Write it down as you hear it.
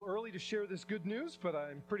early to share this good news, but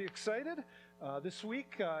I'm pretty excited. This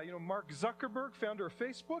week, Mark Zuckerberg, founder of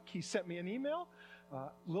Facebook, he sent me an email. A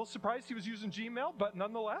little surprised he was using Gmail, but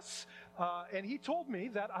nonetheless. And he told me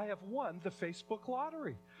that I have won the Facebook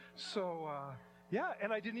lottery. So,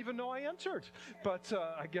 and I didn't even know I entered. But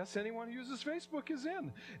I guess anyone who uses Facebook is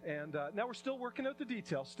in. And now we're still working out the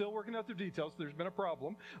details. There's been a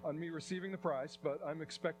problem on me receiving the prize, but I'm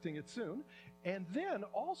expecting it soon. And then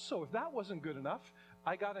also, if that wasn't good enough,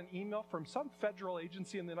 I got an email from some federal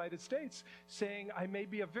agency in the United States saying I may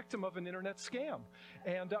be a victim of an internet scam.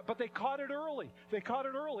 And but they caught it early.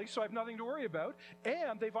 So I have nothing to worry about.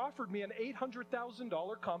 And they've offered me an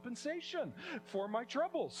 $800,000 compensation for my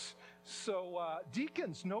troubles. So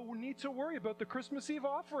deacons, no need to worry about the Christmas Eve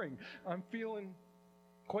offering. I'm feeling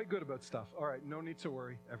quite good about stuff. All right, no need to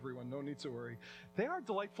worry, everyone, no need to worry. They are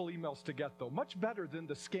delightful emails to get, though, much better than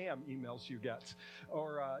the scam emails you get.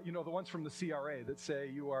 Or, the ones from the CRA that say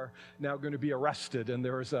you are now going to be arrested and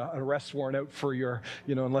there is an arrest warrant out for your,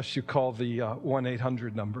 unless you call the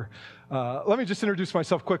 1-800 number. Let me just introduce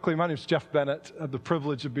myself quickly. My name is Jeff Bennett. I have the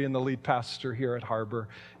privilege of being the lead pastor here at Harbor.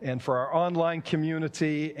 And for our online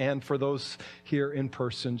community and for those here in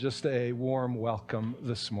person, just a warm welcome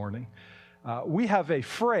this morning. We have a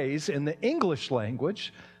phrase in the English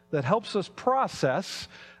language that helps us process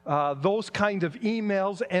those kind of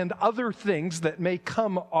emails and other things that may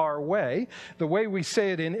come our way. The way we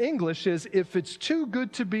say it in English is, if it's too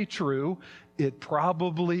good to be true, it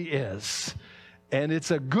probably is. And it's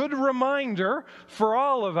a good reminder for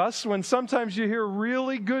all of us when sometimes you hear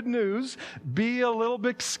really good news, be a little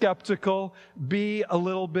bit skeptical, be a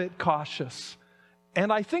little bit cautious.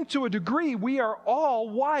 And I think to a degree, we are all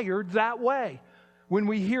wired that way. When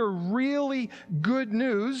we hear really good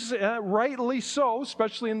news, rightly so,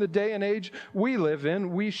 especially in the day and age we live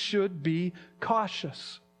in, we should be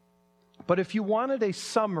cautious. But if you wanted a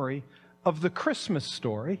summary of the Christmas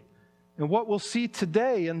story, and what we'll see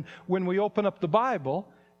today and when we open up the Bible,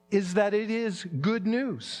 is that it is good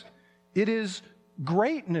news. It is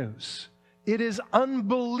great news. It is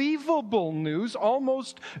unbelievable news,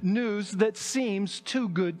 almost news that seems too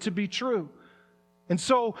good to be true. And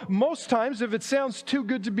so most times, if it sounds too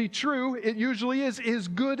good to be true, it usually is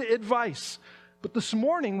good advice. But this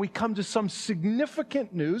morning, we come to some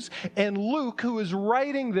significant news, and Luke, who is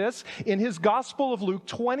writing this in his Gospel of Luke,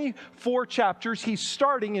 24 chapters, he's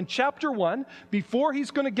starting in chapter 1, before he's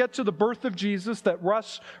going to get to the birth of Jesus that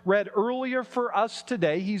Russ read earlier for us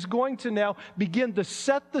today. He's going to now begin to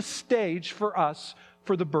set the stage for us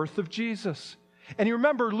for the birth of Jesus. And you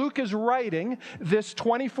remember, Luke is writing this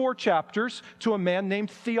 24 chapters to a man named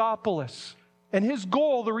Theophilus. And his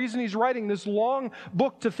goal, the reason he's writing this long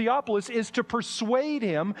book to Theophilus, is to persuade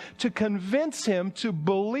him, to convince him to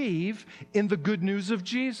believe in the good news of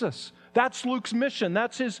Jesus. That's Luke's mission.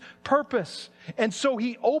 That's his purpose. And so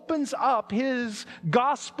he opens up his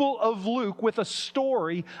Gospel of Luke with a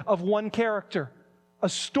story of one character. A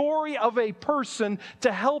story of a person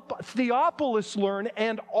to help Theophilus learn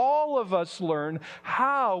and all of us learn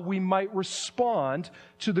how we might respond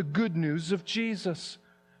to the good news of Jesus.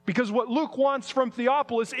 Because what Luke wants from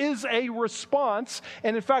Theophilus is a response.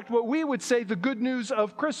 And in fact, what we would say the good news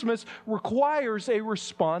of Christmas requires a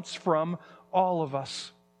response from all of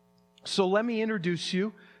us. So let me introduce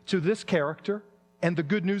you to this character and the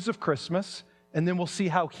good news of Christmas. And then we'll see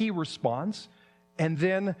how he responds. And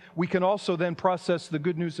then we can also then process the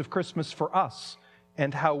good news of Christmas for us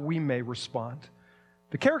and how we may respond.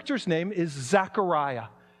 The character's name is Zechariah.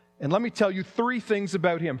 And let me tell you three things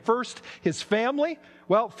about him. First, his family.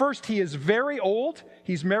 Well, first, he is very old.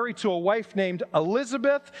 He's married to a wife named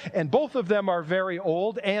Elizabeth, and both of them are very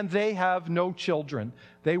old, and they have no children.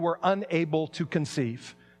 They were unable to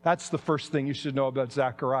conceive. That's the first thing you should know about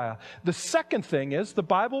Zechariah. The second thing is, the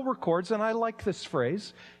Bible records, and I like this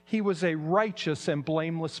phrase, he was a righteous and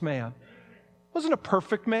blameless man. Wasn't a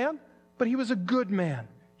perfect man, but he was a good man.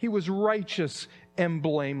 He was righteous and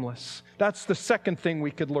blameless. That's the second thing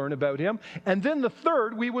we could learn about him. And then the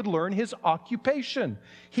third, we would learn his occupation.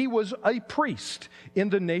 He was a priest in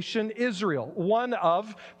the nation Israel. One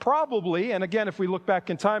of probably, and again, if we look back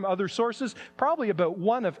in time, other sources, probably about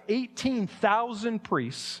one of 18,000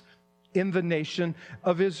 priests in the nation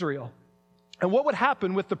of Israel. And what would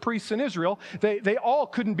happen with the priests in Israel? They all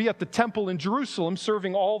couldn't be at the temple in Jerusalem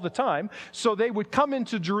serving all the time. So they would come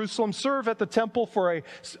into Jerusalem, serve at the temple for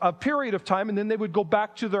a period of time, and then they would go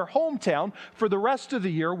back to their hometown for the rest of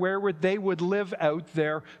the year where they would live out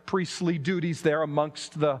their priestly duties there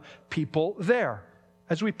amongst the people there.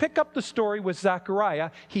 As we pick up the story with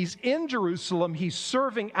Zechariah, he's in Jerusalem, he's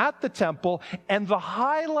serving at the temple, and the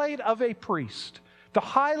highlight of a priest, the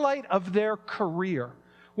highlight of their career,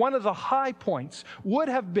 one of the high points would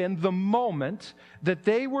have been the moment that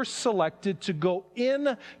they were selected to go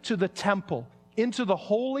into the temple, into the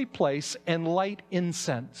holy place, and light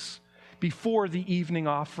incense before the evening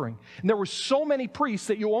offering. And there were so many priests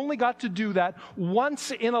that you only got to do that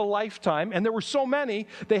once in a lifetime, and there were so many,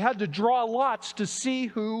 they had to draw lots to see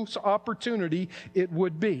whose opportunity it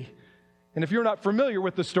would be. And if you're not familiar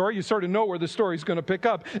with the story, you sort of know where the story's going to pick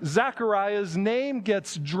up. Zechariah's name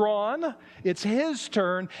gets drawn. It's his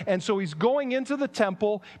turn. And so he's going into the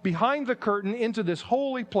temple, behind the curtain, into this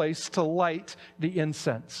holy place to light the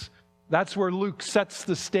incense. That's where Luke sets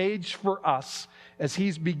the stage for us as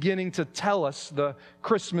he's beginning to tell us the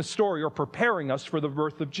Christmas story, or preparing us for the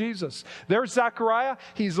birth of Jesus. There's Zechariah.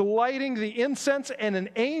 He's lighting the incense, and an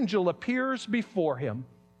angel appears before him.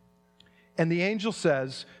 And the angel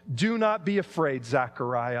says, "Do not be afraid,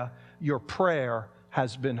 Zechariah. Your prayer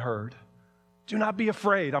has been heard." Do not be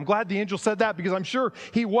afraid. I'm glad the angel said that, because I'm sure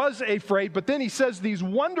he was afraid. But then he says these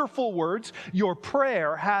wonderful words, "Your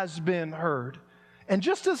prayer has been heard." And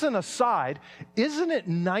just as an aside, isn't it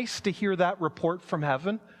nice to hear that report from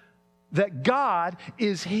heaven? That God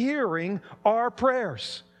is hearing our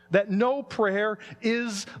prayers. That no prayer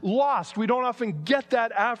is lost. We don't often get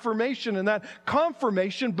that affirmation and that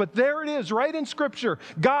confirmation, but there it is, right in Scripture.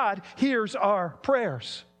 God hears our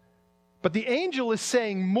prayers. But the angel is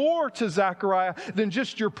saying more to Zechariah than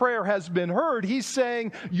just your prayer has been heard. He's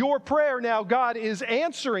saying your prayer now God is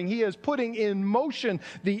answering. He is putting in motion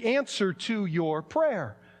the answer to your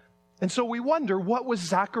prayer. And so we wonder, what was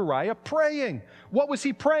Zechariah praying? What was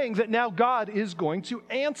he praying that now God is going to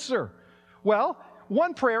answer? Well,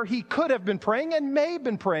 one prayer he could have been praying, and may have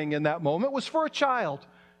been praying in that moment, was for a child.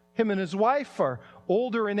 Him and his wife are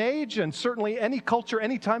older in age, and certainly any culture,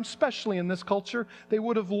 any time, especially in this culture, they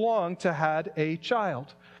would have longed to had a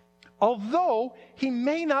child. Although he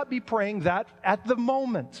may not be praying that at the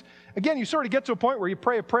moment. Again, you sort of get to a point where you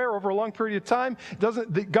pray a prayer over a long period of time.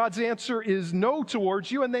 God's answer is no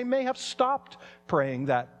towards you, and they may have stopped praying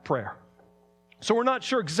that prayer. So we're not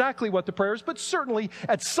sure exactly what the prayer is, but certainly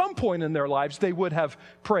at some point in their lives, they would have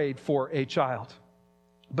prayed for a child.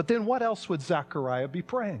 But then what else would Zechariah be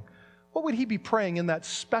praying? What would he be praying in that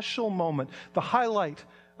special moment, the highlight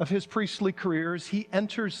of his priestly career, as he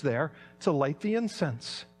enters there to light the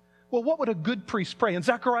incense? Well, what would a good priest pray? And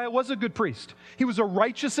Zechariah was a good priest. He was a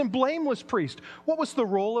righteous and blameless priest. What was the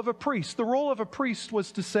role of a priest? The role of a priest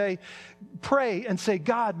was to pray and say,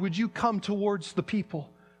 "God, would you come towards the people?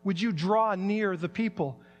 Would you draw near the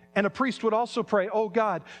people?" And a priest would also pray, "Oh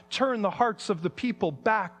God, turn the hearts of the people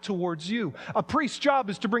back towards you." A priest's job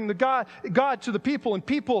is to bring God to the people and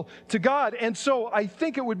people to God. And so I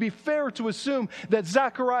think it would be fair to assume that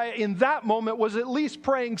Zechariah in that moment was at least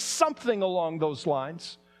praying something along those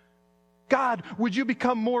lines. God, would you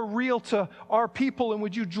become more real to our people, and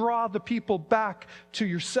would you draw the people back to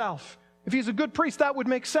yourself? If he's a good priest, that would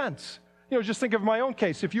make sense. Just think of my own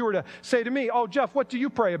case. If you were to say to me, "Oh, Jeff, what do you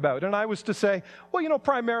pray about?" And I was to say, "Well,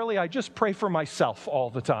 primarily I just pray for myself all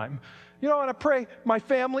the time. And I pray my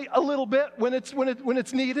family a little bit when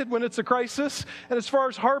it's needed, when it's a crisis. And as far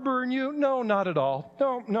as harboring you, no, not at all.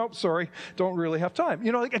 No, sorry, don't really have time."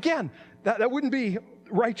 Again, that wouldn't be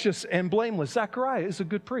righteous and blameless. Zechariah is a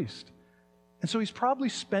good priest. And so he's probably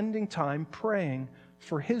spending time praying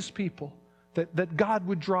for his people, that God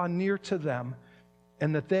would draw near to them,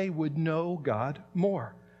 and that they would know God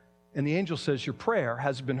more. And the angel says, "Your prayer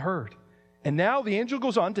has been heard." And now the angel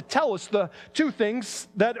goes on to tell us the two things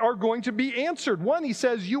that are going to be answered. One, he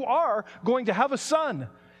says, you are going to have a son.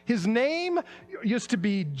 His name is to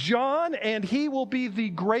be John, and he will be the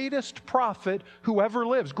greatest prophet who ever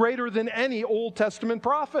lives, greater than any Old Testament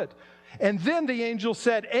prophet. And then the angel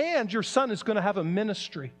said, "And your son is going to have a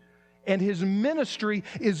ministry. And his ministry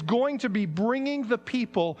is going to be bringing the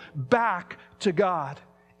people back to God.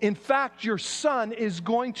 In fact, your son is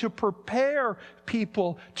going to prepare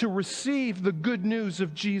people to receive the good news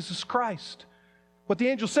of Jesus Christ." What the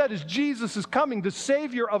angel said is Jesus is coming, the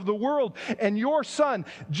Savior of the world, and your son,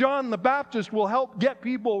 John the Baptist, will help get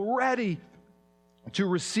people ready to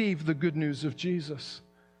receive the good news of Jesus.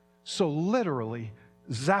 So literally,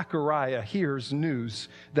 Zechariah hears news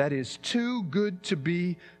that is too good to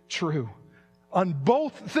be true on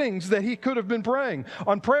both things that he could have been praying.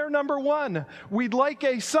 On prayer number one, we'd like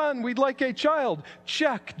a son, we'd like a child.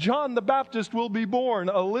 Check, John the Baptist will be born.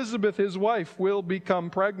 Elizabeth, his wife, will become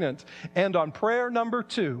pregnant. And on prayer number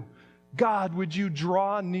two, God, would you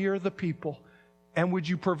draw near the people, and would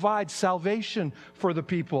you provide salvation for the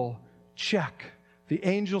people? Check. The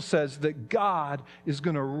angel says that God is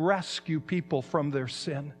going to rescue people from their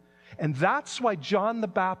sin. And that's why John the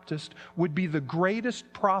Baptist would be the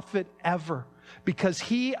greatest prophet ever. because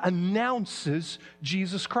he announces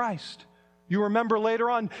Jesus Christ. You remember later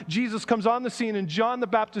on, Jesus comes on the scene and John the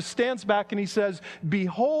Baptist stands back and he says,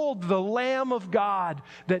 "Behold the Lamb of God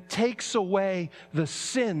that takes away the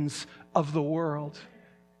sins of the world."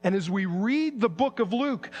 And as we read the book of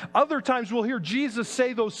Luke, other times we'll hear Jesus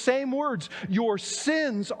say those same words, "Your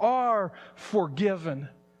sins are forgiven."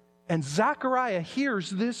 And Zechariah hears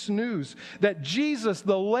this news that Jesus,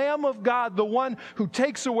 the Lamb of God, the one who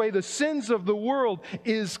takes away the sins of the world,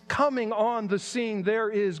 is coming on the scene. There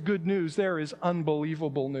is good news. There is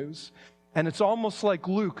unbelievable news. And it's almost like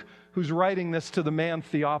Luke, who's writing this to the man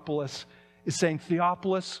Theophilus, is saying,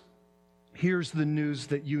 "Theophilus, here's the news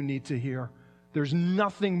that you need to hear. There's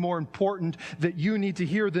nothing more important that you need to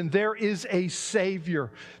hear than there is a Savior.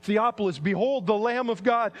 Theophilus, behold the Lamb of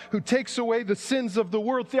God who takes away the sins of the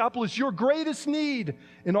world." Theophilus, your greatest need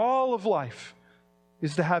in all of life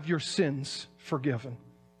is to have your sins forgiven.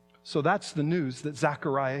 So that's the news that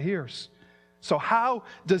Zechariah hears. So how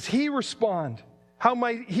does he respond?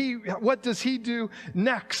 What does he do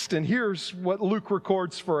next? And here's what Luke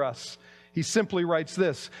records for us. He simply writes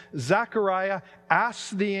this: Zechariah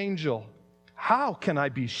asks the angel, "How can I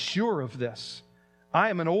be sure of this?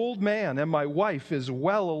 I am an old man and my wife is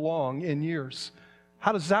well along in years."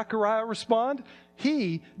 How does Zechariah respond?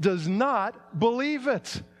 He does not believe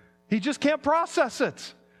it. He just can't process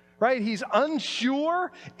it, right? He's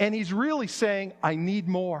unsure and he's really saying, "I need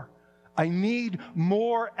more. I need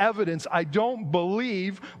more evidence. I don't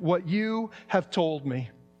believe what you have told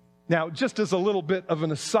me." Now, just as a little bit of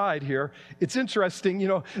an aside here, it's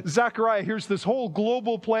interesting, Zechariah hears this whole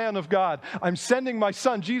global plan of God. "I'm sending my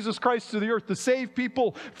son, Jesus Christ, to the earth to save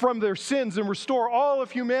people from their sins and restore all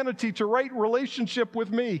of humanity to right relationship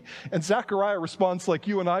with me." And Zechariah responds like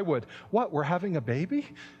you and I would. "What, we're having a baby?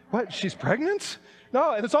 What, she's pregnant?"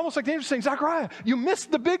 No, and it's almost like the angel saying, "Zechariah, you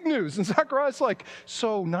missed the big news." And Zechariah's like,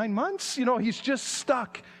 "So 9 months?" He's just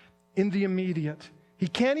stuck in the immediate. He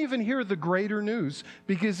can't even hear the greater news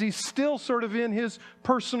because he's still sort of in his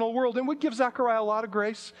personal world. And we give Zechariah a lot of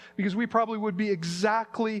grace because we probably would be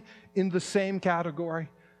exactly in the same category.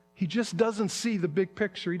 He just doesn't see the big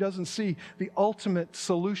picture. He doesn't see the ultimate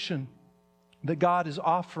solution that God is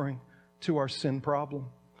offering to our sin problem.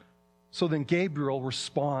 So then Gabriel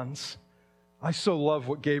responds. I so love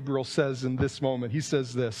what Gabriel says in this moment. He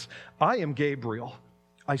says this: "I am Gabriel.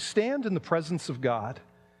 I stand in the presence of God.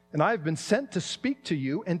 And I have been sent to speak to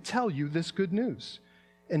you and tell you this good news.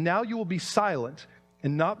 And now you will be silent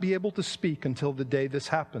and not be able to speak until the day this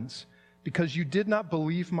happens, because you did not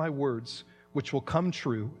believe my words, which will come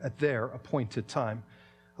true at their appointed time."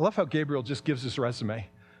 I love how Gabriel just gives his resume.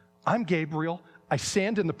 I'm Gabriel. I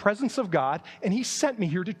stand in the presence of God, and he sent me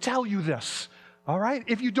here to tell you this. All right?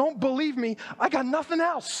 If you don't believe me, I got nothing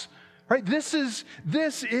else. Right? This is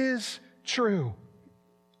true.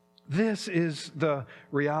 This is the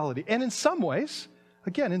reality. And in some ways,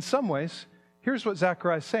 here's what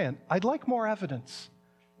Zechariah is saying. I'd like more evidence.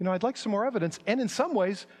 I'd like some more evidence. And in some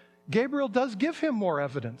ways, Gabriel does give him more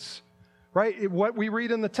evidence, right? What we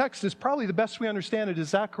read in the text is probably the best we understand it is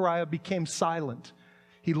Zechariah became silent.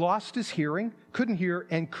 He lost his hearing, couldn't hear,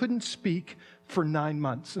 and couldn't speak for 9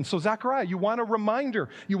 months. And so Zechariah, you want a reminder.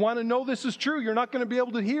 You want to know this is true. You're not going to be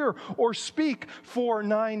able to hear or speak for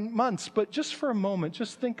 9 months. But just for a moment,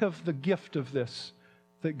 just think of the gift of this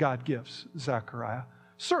that God gives Zechariah.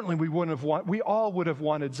 Certainly we all would have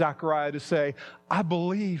wanted Zechariah to say, I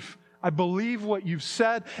believe what you've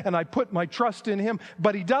said, and I put my trust in him.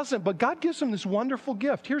 But he doesn't. But God gives him this wonderful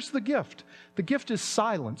gift. Here's the gift. The gift is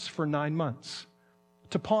silence for 9 months,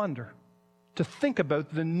 to ponder, to think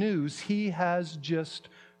about the news he has just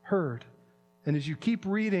heard. And as you keep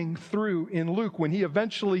reading through in Luke, when he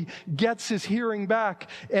eventually gets his hearing back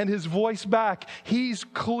and his voice back, he's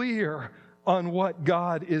clear on what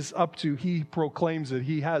God is up to. He proclaims it.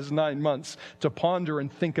 He has 9 months to ponder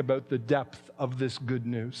and think about the depth of this good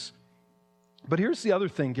news. But here's the other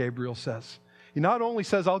thing Gabriel says. He not only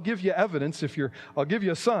says, I'll give you evidence, I'll give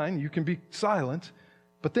you a sign, you can be silent.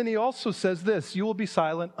 But then he also says this: you will be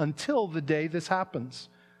silent until the day this happens,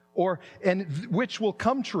 which will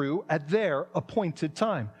come true at their appointed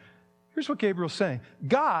time. Here's what Gabriel's saying.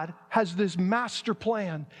 God has this master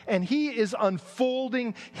plan, and he is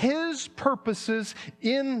unfolding his purposes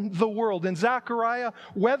in the world. And Zechariah,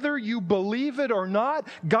 whether you believe it or not,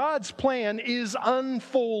 God's plan is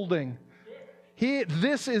unfolding.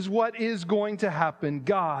 This is what is going to happen.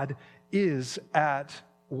 God is at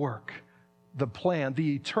work. The plan,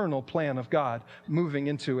 the eternal plan of God, moving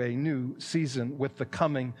into a new season with the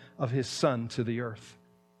coming of his Son to the earth.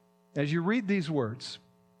 As you read these words,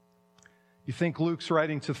 you think Luke's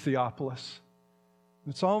writing to Theophilus.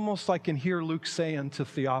 It's almost like I can hear Luke saying to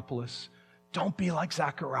Theophilus, don't be like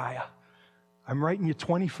Zechariah. I'm writing you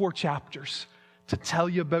 24 chapters to tell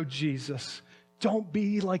you about Jesus. Don't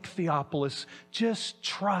be like Theophilus. Just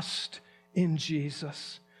trust in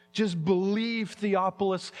Jesus. Just believe,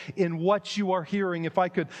 Theophilus, in what you are hearing. If I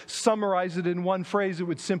could summarize it in one phrase, it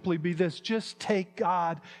would simply be this: just take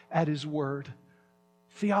God at His word.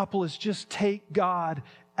 Theophilus, just take God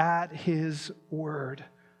at His word.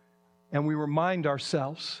 And we remind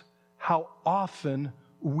ourselves how often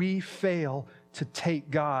we fail to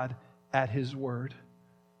take God at His word.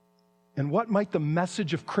 And what might the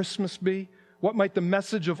message of Christmas be? What might the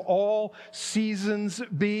message of all seasons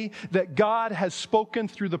be? That God has spoken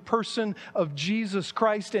through the person of Jesus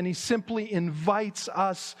Christ, and He simply invites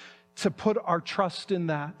us to put our trust in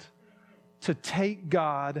that, to take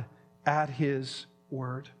God at His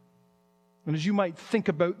word. And as you might think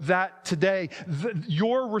about that today,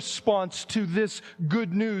 your response to this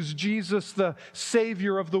good news, Jesus, the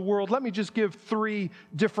Savior of the world, let me just give 3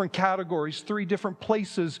 different categories, 3 different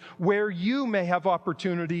places where you may have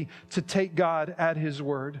opportunity to take God at His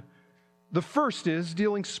word. The first is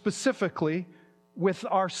dealing specifically with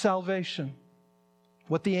our salvation.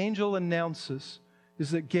 What the angel announces is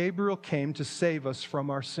that Gabriel came to save us from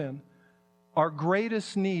our sin. Our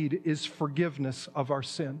greatest need is forgiveness of our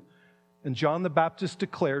sin. And John the Baptist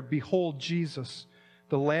declared, behold Jesus,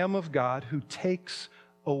 the Lamb of God who takes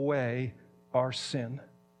away our sin.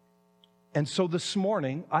 And so this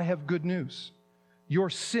morning, I have good news.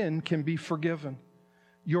 Your sin can be forgiven.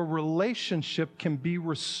 Your relationship can be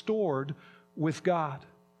restored with God.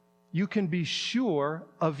 You can be sure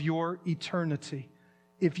of your eternity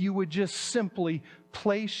if you would just simply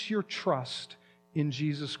place your trust in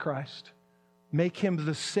Jesus Christ. Make Him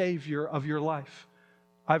the Savior of your life.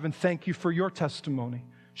 Ivan, thank you for your testimony,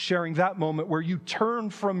 sharing that moment where you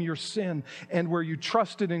turned from your sin and where you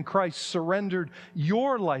trusted in Christ, surrendered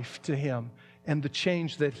your life to Him and the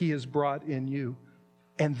change that He has brought in you.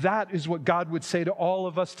 And that is what God would say to all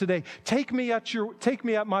of us today. Take me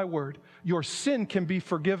at my word. Your sin can be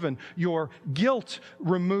forgiven, your guilt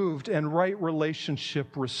removed, and right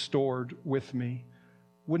relationship restored with me.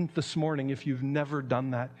 Wouldn't this morning, if you've never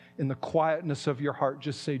done that, in the quietness of your heart,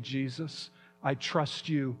 just say, Jesus, I trust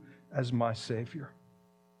you as my Savior.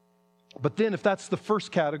 But then if that's the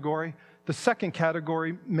first category, the second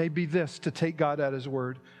category may be this: to take God at His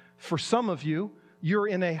word. For some of you, you're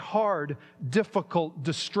in a hard, difficult,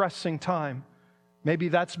 distressing time. Maybe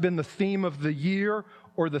that's been the theme of the year,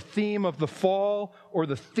 or the theme of the fall, or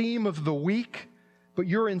the theme of the week. But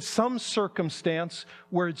you're in some circumstance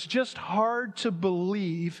where it's just hard to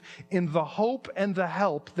believe in the hope and the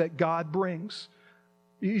help that God brings.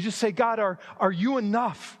 You just say, God, are you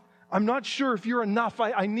enough? I'm not sure if you're enough.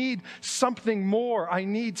 I need something more. I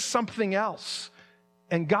need something else.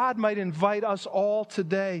 And God might invite us all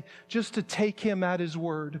today just to take Him at His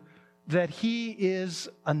word, that He is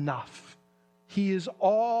enough. He is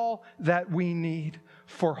all that we need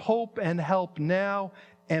for hope and help now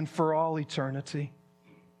and for all eternity.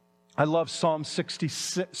 I love Psalm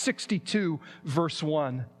 62, verse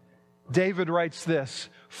 1. David writes this: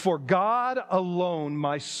 for God alone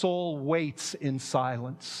my soul waits in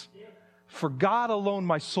silence. For God alone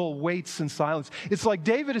my soul waits in silence. It's like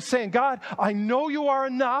David is saying, God, I know you are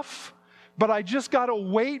enough, but I just got to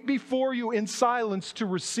wait before you in silence to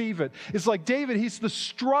receive it. It's like David, he's the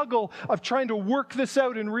struggle of trying to work this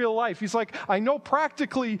out in real life. He's like, I know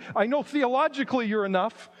theologically you're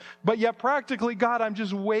enough, but yet practically, God, I'm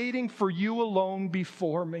just waiting for you alone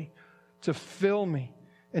before me to fill me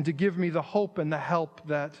and to give me the hope and the help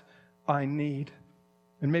that I need.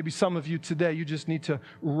 And maybe some of you today, you just need to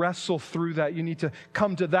wrestle through that. You need to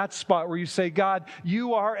come to that spot where you say, God,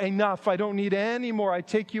 you are enough. I don't need any more. I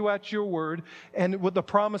take you at your word. And what the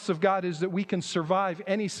promise of God is that we can survive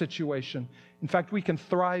any situation. In fact, we can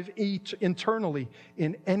thrive internally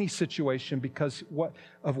in any situation because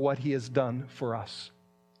of what He has done for us.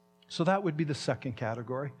 So that would be the second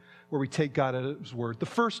category, where we take God at His word. The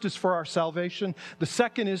first is for our salvation. The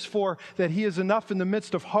second is for that He is enough in the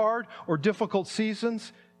midst of hard or difficult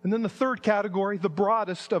seasons. And then the third category, the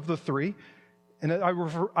broadest of the three, and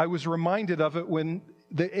I was reminded of it when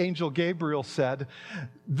the angel Gabriel said,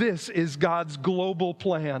 this is God's global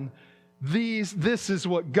plan. This is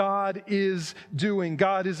what God is doing.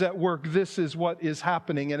 God is at work. This is what is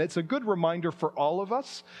happening. And it's a good reminder for all of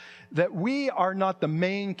us that we are not the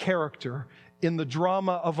main character in the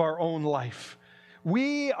drama of our own life.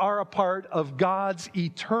 We are a part of God's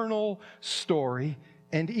eternal story,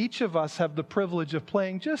 and each of us have the privilege of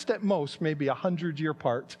playing just at most maybe 100-year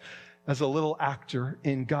part as a little actor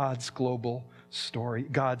in God's global story,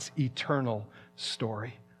 God's eternal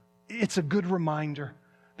story. It's a good reminder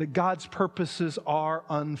that God's purposes are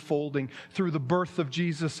unfolding through the birth of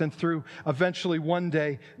Jesus and through eventually one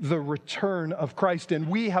day the return of Christ. And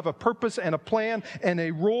we have a purpose and a plan and a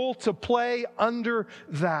role to play under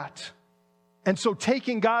that. And so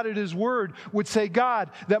taking God at His word would say, God,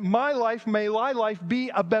 that my life be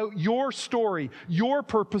about your story, your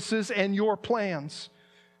purposes, and your plans.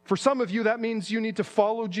 For some of you, that means you need to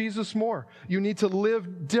follow Jesus more. You need to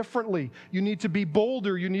live differently. You need to be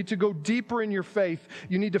bolder. You need to go deeper in your faith.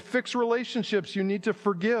 You need to fix relationships. You need to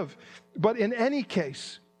forgive. But in any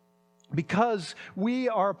case, because we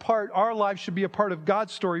are our lives should be a part of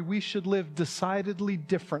God's story, we should live decidedly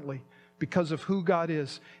differently because of who God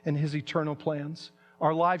is and His eternal plans.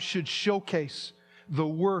 Our lives should showcase the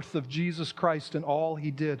worth of Jesus Christ and all He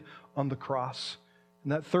did on the cross.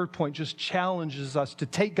 And that third point just challenges us to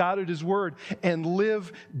take God at His word and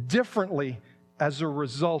live differently as a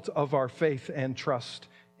result of our faith and trust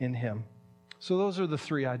in Him. So those are the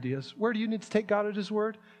three ideas. Where do you need to take God at His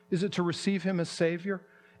word? Is it to receive Him as Savior?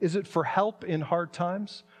 Is it for help in hard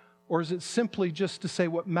times? Or is it simply just to say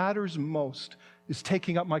what matters most is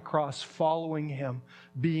taking up my cross, following Him,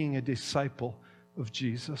 being a disciple of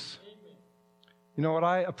Jesus? You know what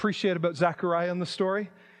I appreciate about Zechariah in the story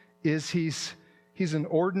is he's an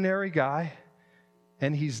ordinary guy,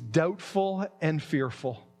 and he's doubtful and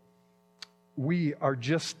fearful. We are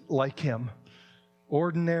just like him,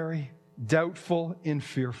 ordinary, doubtful, and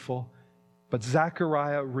fearful. But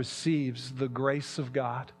Zechariah receives the grace of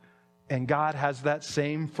God, and God has that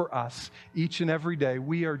same for us. Each and every day,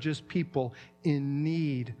 we are just people in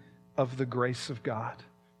need of the grace of God.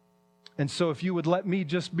 And so if you would let me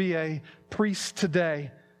just be a priest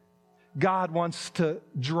today, God wants to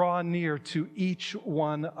draw near to each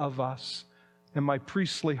one of us. And my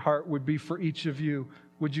priestly heart would be for each of you.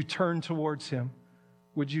 Would you turn towards Him?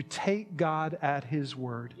 Would you take God at His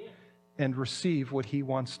word and receive what He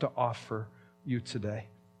wants to offer you today?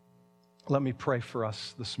 Let me pray for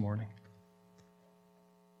us this morning.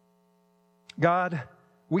 God,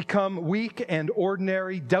 we come weak and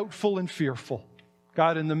ordinary, doubtful and fearful.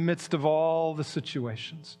 God, in the midst of all the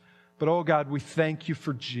situations. But, oh God, we thank You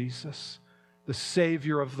for Jesus, the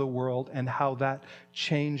Savior of the world, and how that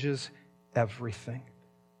changes everything.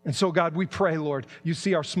 And so, God, we pray, Lord, You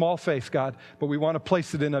see our small faith, God, but we want to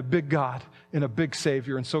place it in a big God, in a big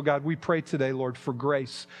Savior. And so, God, we pray today, Lord, for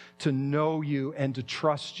grace to know You and to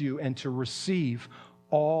trust You and to receive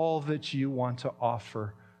all that You want to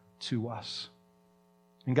offer to us.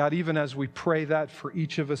 And God, even as we pray that for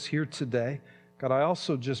each of us here today, God, I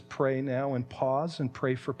also just pray now and pause and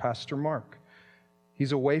pray for Pastor Mark.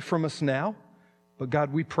 He's away from us now, but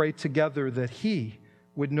God, we pray together that he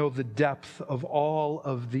would know the depth of all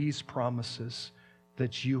of these promises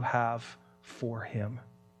that You have for him.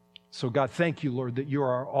 So God, thank You, Lord, that You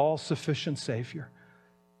are our all-sufficient Savior.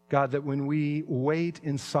 God, that when we wait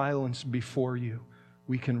in silence before You,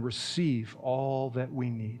 we can receive all that we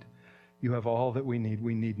need. You have all that we need.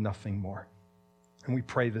 We need nothing more. And we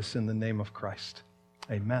pray this in the name of Christ.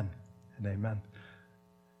 Amen and amen.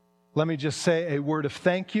 Let me just say a word of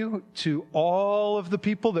thank you to all of the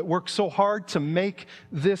people that worked so hard to make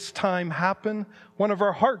this time happen. One of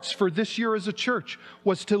our hearts for this year as a church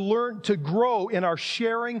was to learn to grow in our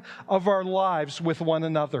sharing of our lives with one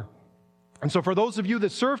another. And so for those of you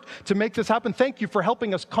that served to make this happen, thank you for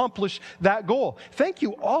helping us accomplish that goal. Thank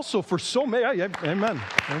you also for so many. Amen.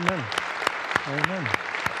 Amen. Amen.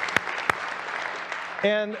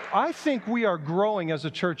 And I think we are growing as a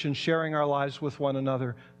church in sharing our lives with one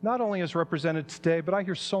another, not only as represented today, but I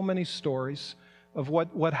hear so many stories of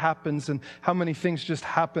what happens and how many things just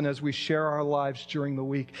happen as we share our lives during the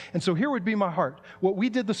week. And so here would be my heart. What we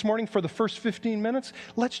did this morning for the first 15 minutes,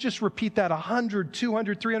 let's just repeat that 100,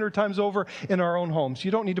 200, 300 times over in our own homes. You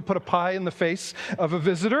don't need to put a pie in the face of a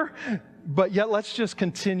visitor, but yet let's just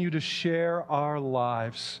continue to share our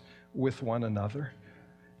lives with one another.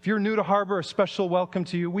 If you're new to Harbor, a special welcome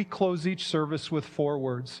to you. We close each service with 4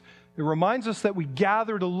 words. It reminds us that we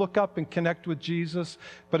gather to look up and connect with Jesus,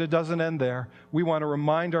 but it doesn't end there. We want to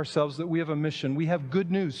remind ourselves that we have a mission. We have good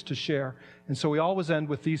news to share. And so we always end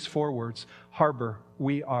with these 4 words. Harbor,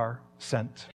 we are sent.